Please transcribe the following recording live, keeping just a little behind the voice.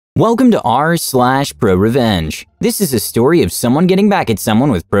Welcome to r/ProRevenge. This is a story of someone getting back at someone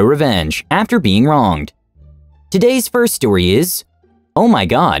with ProRevenge after being wronged. Today's first story is, "Oh my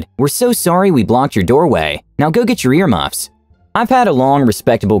god, we're so sorry we blocked your doorway. Now go get your earmuffs." I've had a long,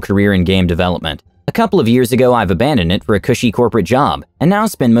 respectable career in game development. A couple of years ago, I've abandoned it for a cushy corporate job, and now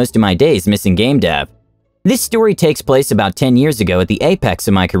spend most of my days missing game dev. This story takes place about 10 years ago at the apex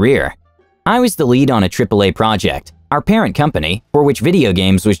of my career. I was the lead on a AAA project. Our parent company, for which video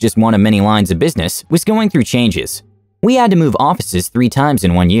games was just one of many lines of business, was going through changes. We had to move offices 3 times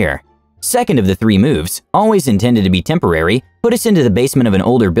in 1 year. Second of the 3 moves, always intended to be temporary, put us into the basement of an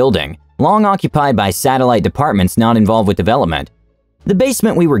older building, long occupied by satellite departments not involved with development. The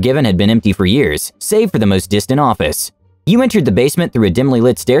basement we were given had been empty for years, save for the most distant office. You entered the basement through a dimly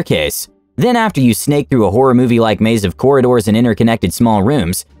lit staircase. Then after you snaked through a horror movie-like maze of corridors and interconnected small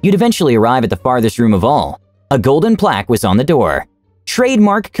rooms, you'd eventually arrive at the farthest room of all. A golden plaque was on the door.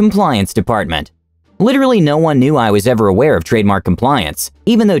 Trademark Compliance Department. Literally no one knew I was ever aware of trademark compliance,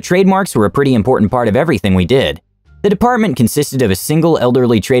 even though trademarks were a pretty important part of everything we did. The department consisted of a single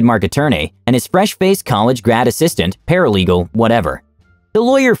elderly trademark attorney and his fresh-faced college grad assistant, paralegal, whatever. The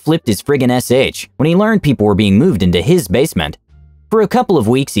lawyer flipped his friggin' SH when he learned people were being moved into his basement. For a couple of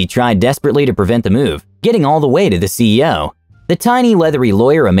weeks, he tried desperately to prevent the move, getting all the way to the CEO. The tiny, leathery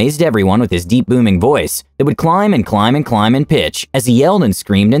lawyer amazed everyone with his deep, booming voice that would climb and climb and climb and pitch as he yelled and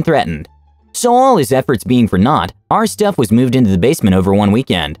screamed and threatened. So all his efforts being for naught, our stuff was moved into the basement over one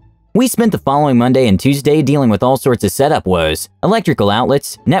weekend. We spent the following Monday and Tuesday dealing with all sorts of setup woes, electrical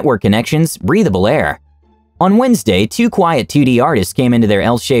outlets, network connections, breathable air. On Wednesday, 2 quiet 2D artists came into their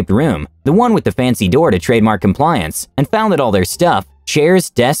L-shaped room, the one with the fancy door to trademark compliance, and found that all their stuff, chairs,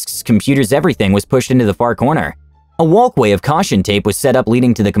 desks, computers, everything was pushed into the far corner. A walkway of caution tape was set up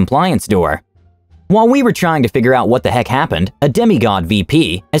leading to the compliance door. While we were trying to figure out what the heck happened, a demigod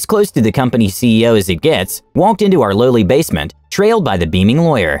VP, as close to the company CEO as it gets, walked into our lowly basement, trailed by the beaming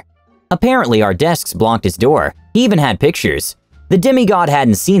lawyer. Apparently our desks blocked his door. He even had pictures. The demigod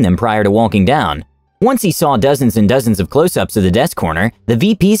hadn't seen them prior to walking down. Once he saw dozens and dozens of close-ups of the desk corner, the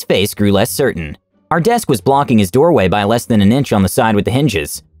VP's face grew less certain. Our desk was blocking his doorway by less than an inch on the side with the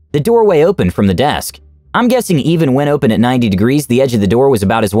hinges. The doorway opened from the desk. I'm guessing even when open at 90 degrees, the edge of the door was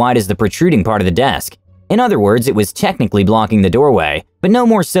about as wide as the protruding part of the desk. In other words, it was technically blocking the doorway, but no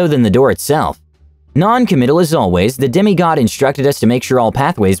more so than the door itself. Non-committal as always, the demigod instructed us to make sure all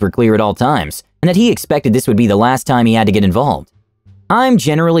pathways were clear at all times, and that he expected this would be the last time he had to get involved. I'm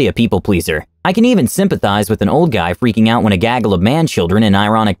generally a people pleaser. I can even sympathize with an old guy freaking out when a gaggle of man-children in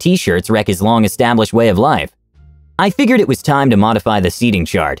ironic t-shirts wreck his long-established way of life. I figured it was time to modify the seating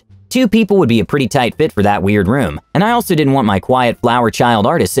chart. 2 people would be a pretty tight fit for that weird room, and I also didn't want my quiet flower child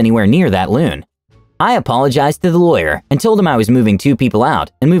artists anywhere near that loon. I apologized to the lawyer and told him I was moving 2 people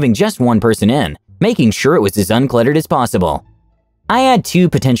out and moving just 1 person in, making sure it was as uncluttered as possible. I had 2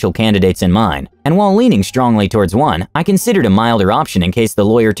 potential candidates in mind, and while leaning strongly towards one, I considered a milder option in case the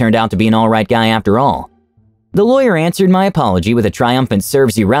lawyer turned out to be an alright guy after all. The lawyer answered my apology with a triumphant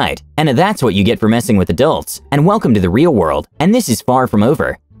 "serves you right," and a "that's what you get for messing with adults," and "welcome to the real world, and this is far from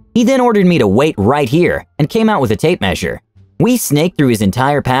over." He then ordered me to wait right here and came out with a tape measure. We snaked through his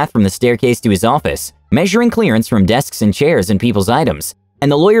entire path from the staircase to his office, measuring clearance from desks and chairs and people's items,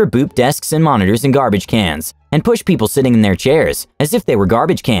 and the lawyer booped desks and monitors and garbage cans, and pushed people sitting in their chairs as if they were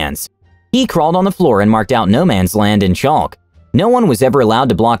garbage cans. He crawled on the floor and marked out no man's land in chalk. No one was ever allowed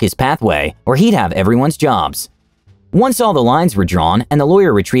to block his pathway, or he'd have everyone's jobs. Once all the lines were drawn and the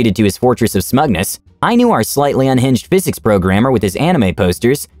lawyer retreated to his fortress of smugness, I knew our slightly unhinged physics programmer with his anime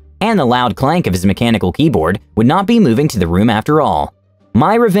posters and the loud clank of his mechanical keyboard would not be moving to the room after all.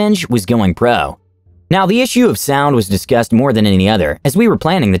 My revenge was going pro. Now, the issue of sound was discussed more than any other as we were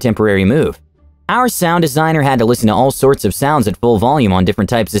planning the temporary move. Our sound designer had to listen to all sorts of sounds at full volume on different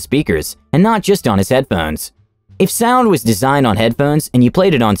types of speakers, and not just on his headphones. If sound was designed on headphones and you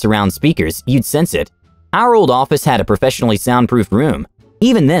played it on surround speakers, you'd sense it. Our old office had a professionally soundproofed room.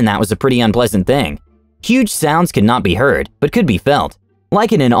 Even then, that was a pretty unpleasant thing. Huge sounds could not be heard, but could be felt.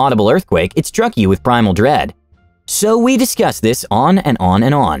 Like in an audible earthquake, it struck you with primal dread. So we discussed this on and on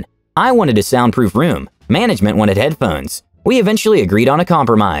and on. I wanted a soundproof room. Management wanted headphones. We eventually agreed on a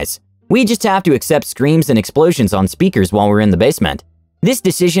compromise. We just have to accept screams and explosions on speakers while we're in the basement. This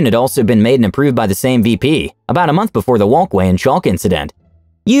decision had also been made and approved by the same VP, about a month before the walkway and chalk incident.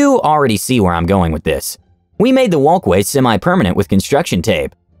 You already see where I'm going with this. We made the walkway semi-permanent with construction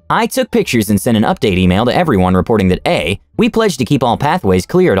tape. I took pictures and sent an update email to everyone reporting that A, we pledged to keep all pathways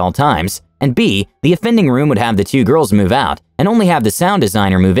clear at all times, and B, the offending room would have the 2 girls move out and only have the sound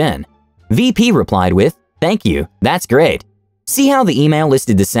designer move in. VP replied with, "Thank you, that's great." See how the email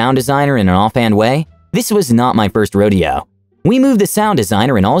listed the sound designer in an offhand way? This was not my first rodeo. We moved the sound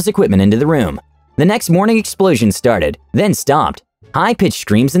designer and all his equipment into the room. The next morning, explosions started, then stopped. High-pitched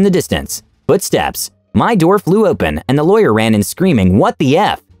screams in the distance. Footsteps. My door flew open, and the lawyer ran in screaming, "What the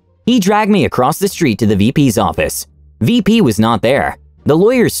F?" He dragged me across the street to the VP's office. VP was not there. The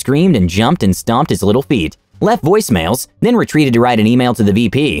lawyer screamed and jumped and stomped his little feet, left voicemails, then retreated to write an email to the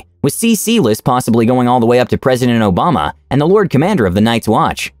VP, with CC list possibly going all the way up to President Obama and the Lord Commander of the Night's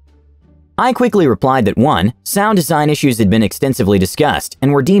Watch. I quickly replied that 1. Sound design issues had been extensively discussed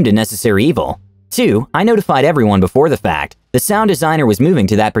and were deemed a necessary evil. 2. I notified everyone before the fact the sound designer was moving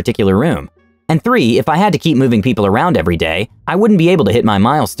to that particular room. And 3. If I had to keep moving people around every day, I wouldn't be able to hit my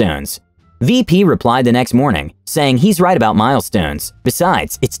milestones. VP replied the next morning, saying he's right about milestones.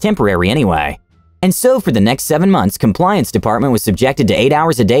 Besides, it's temporary anyway. And so for the next 7 months, compliance department was subjected to 8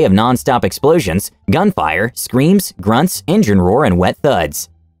 hours a day of non-stop explosions, gunfire, screams, grunts, engine roar, and wet thuds.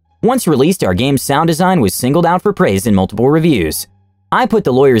 Once released, our game's sound design was singled out for praise in multiple reviews. I put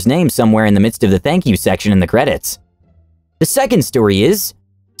the lawyer's name somewhere in the midst of the thank you section in the credits. The second story is,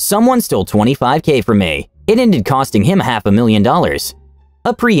 someone stole $25K from me. It ended costing him $500,000.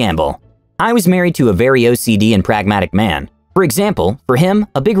 A preamble. I was married to a very OCD and pragmatic man. For example, for him,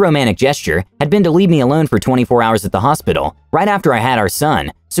 a big romantic gesture had been to leave me alone for 24 hours at the hospital, right after I had our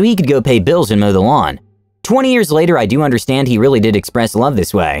son, so he could go pay bills and mow the lawn. 20 years later, I do understand he really did express love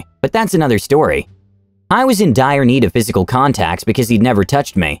this way, but that's another story. I was in dire need of physical contacts because he'd never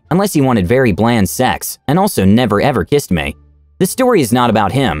touched me, unless he wanted very bland sex, and also never ever kissed me. The story is not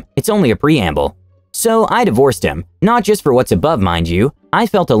about him, it's only a preamble. So I divorced him, not just for what's above, mind you. I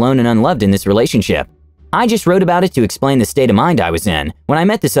felt alone and unloved in this relationship. I just wrote about it to explain the state of mind I was in when I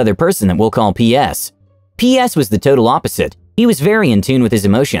met this other person that we'll call PS. PS was the total opposite. He was very in tune with his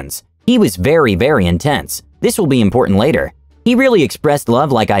emotions. He was very, very intense. This will be important later. He really expressed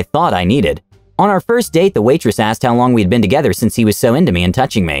love like I thought I needed. On our first date, the waitress asked how long we had been together since he was so into me and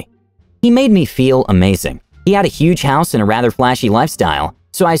touching me. He made me feel amazing. He had a huge house and a rather flashy lifestyle,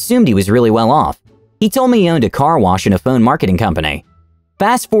 so I assumed he was really well off. He told me he owned a car wash and a phone marketing company.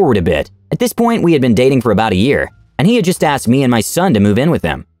 Fast forward a bit. At this point, we had been dating for about a year, and he had just asked me and my son to move in with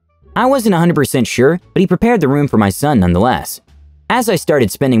him. I wasn't 100% sure, but he prepared the room for my son nonetheless. As I started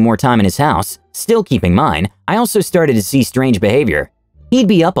spending more time in his house, still keeping mine, I also started to see strange behavior. He'd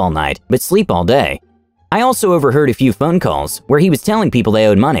be up all night, but sleep all day. I also overheard a few phone calls where he was telling people they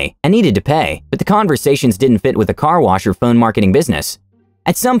owed money and needed to pay, but the conversations didn't fit with the car wash or phone marketing business.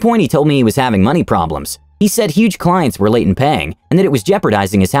 At some point, he told me he was having money problems. He said huge clients were late in paying and that it was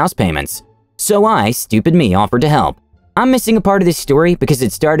jeopardizing his house payments. So I, stupid me, offered to help. I'm missing a part of this story because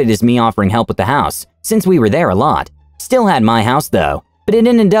it started as me offering help with the house, since we were there a lot. Still had my house though, but it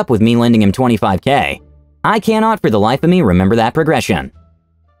ended up with me lending him $25K. I cannot for the life of me remember that progression.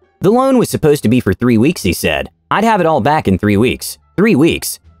 The loan was supposed to be for 3 weeks, he said. I'd have it all back in 3 weeks. 3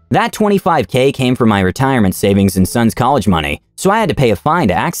 weeks. That $25K came from my retirement savings and son's college money, so I had to pay a fine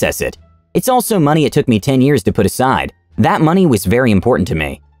to access it. It's also money it took me 10 years to put aside. That money was very important to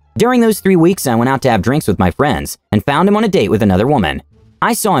me. During those 3 weeks, I went out to have drinks with my friends and found him on a date with another woman.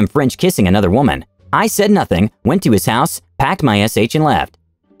 I saw him French kissing another woman. I said nothing, went to his house, packed my SH and left.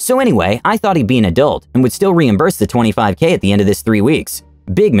 So anyway, I thought he'd be an adult and would still reimburse the $25K at the end of this 3 weeks.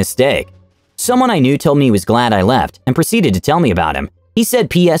 Big mistake. Someone I knew told me he was glad I left and proceeded to tell me about him. He said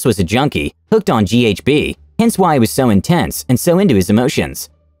PS was a junkie, hooked on GHB, hence why he was so intense and so into his emotions.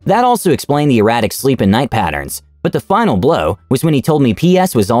 That also explained the erratic sleep and night patterns, but the final blow was when he told me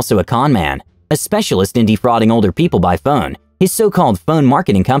PS was also a con man, a specialist in defrauding older people by phone, his so-called phone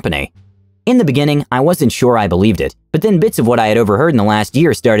marketing company. In the beginning, I wasn't sure I believed it, but then bits of what I had overheard in the last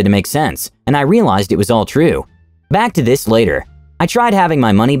year started to make sense, and I realized it was all true. Back to this later. I tried having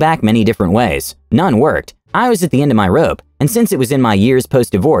my money back many different ways. None worked. I was at the end of my rope, and since it was in my years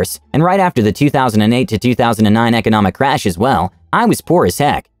post-divorce, and right after the 2008 to 2009 economic crash as well, I was poor as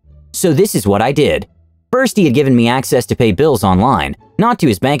heck. So this is what I did. First, he had given me access to pay bills online, not to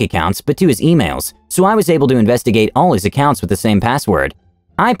his bank accounts, but to his emails, so I was able to investigate all his accounts with the same password.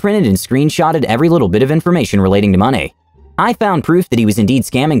 I printed and screenshotted every little bit of information relating to money. I found proof that he was indeed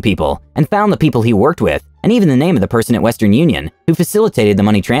scamming people, and found the people he worked with, and even the name of the person at Western Union who facilitated the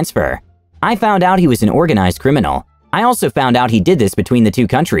money transfer. I found out he was an organized criminal. I also found out he did this between the two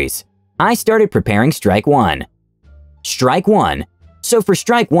countries. I started preparing Strike 1. Strike 1. So for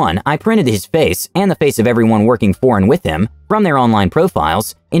Strike 1, I printed his face and the face of everyone working for and with him from their online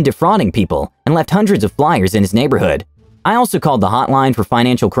profiles in defrauding people and left hundreds of flyers in his neighborhood. I also called the hotline for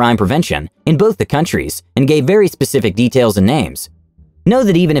financial crime prevention in both the countries and gave very specific details and names. Know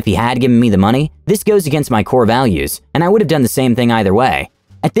that even if he had given me the money, this goes against my core values, and I would have done the same thing either way.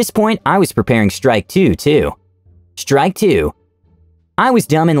 At this point, I was preparing strike 2, too. Strike 2. I was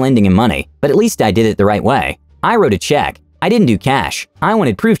dumb in lending him money, but at least I did it the right way. I wrote a check. I didn't do cash. I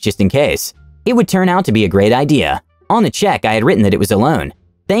wanted proof just in case. It would turn out to be a great idea. On the check, I had written that it was a loan.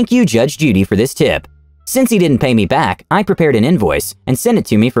 Thank you, Judge Judy, for this tip. Since he didn't pay me back, I prepared an invoice and sent it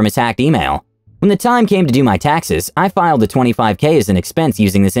to me from his hacked email. When the time came to do my taxes, I filed the $25K as an expense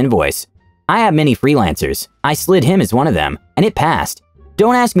using this invoice. I have many freelancers. I slid him as one of them, and it passed.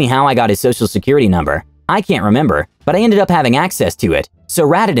 Don't ask me how I got his social security number. I can't remember, but I ended up having access to it, so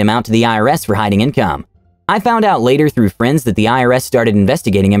ratted him out to the IRS for hiding income. I found out later through friends that the IRS started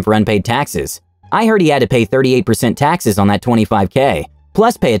investigating him for unpaid taxes. I heard he had to pay 38% taxes on that $25K,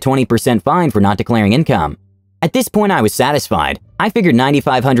 plus pay a 20% fine for not declaring income. At this point, I was satisfied. I figured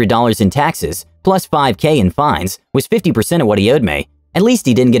 $9,500 in taxes, plus $5K in fines, was 50% of what he owed me. At least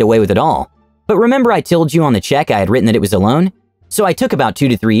he didn't get away with it all. But remember I told you on the check I had written that it was a loan? So I took about 2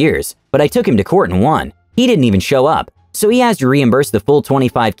 to 3 years, but I took him to court and won. He didn't even show up, so he has to reimburse the full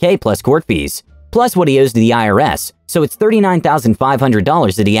 $25K plus court fees, plus what he owes to the IRS, so it's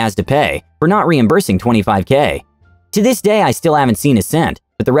 $39,500 that he has to pay for not reimbursing $25K. To this day, I still haven't seen a cent,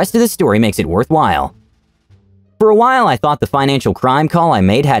 but the rest of the story makes it worthwhile. For a while, I thought the financial crime call I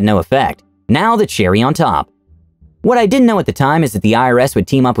made had no effect. Now the cherry on top. What I didn't know at the time is that the IRS would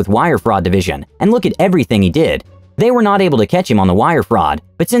team up with Wire Fraud Division and look at everything he did. They were not able to catch him on the wire fraud,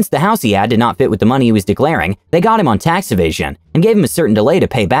 but since the house he had did not fit with the money he was declaring, they got him on tax evasion and gave him a certain delay to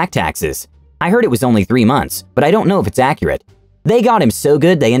pay back taxes. I heard it was only 3 months, but I don't know if it's accurate. They got him so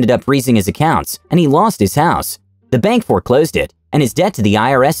good they ended up freezing his accounts, and he lost his house. The bank foreclosed it, and his debt to the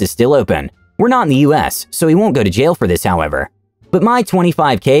IRS is still open. We're not in the US, so he won't go to jail for this, however. But my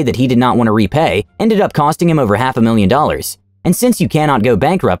 $25K that he did not want to repay ended up costing him over $500,000. And since you cannot go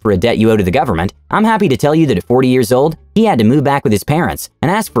bankrupt for a debt you owe to the government, I'm happy to tell you that at 40 years old, he had to move back with his parents and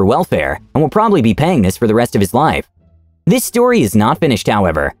ask for welfare, and will probably be paying this for the rest of his life. This story is not finished,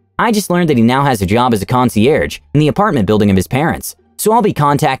 however. I just learned that he now has a job as a concierge in the apartment building of his parents, so I'll be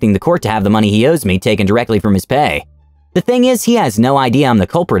contacting the court to have the money he owes me taken directly from his pay. The thing is, he has no idea I'm the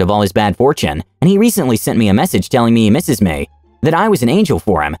culprit of all his bad fortune, and he recently sent me a message telling me he misses me, that I was an angel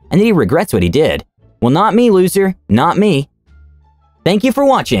for him, and that he regrets what he did. Well, not me, loser. Not me. Thank you for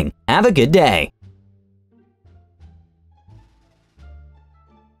watching. Have a good day.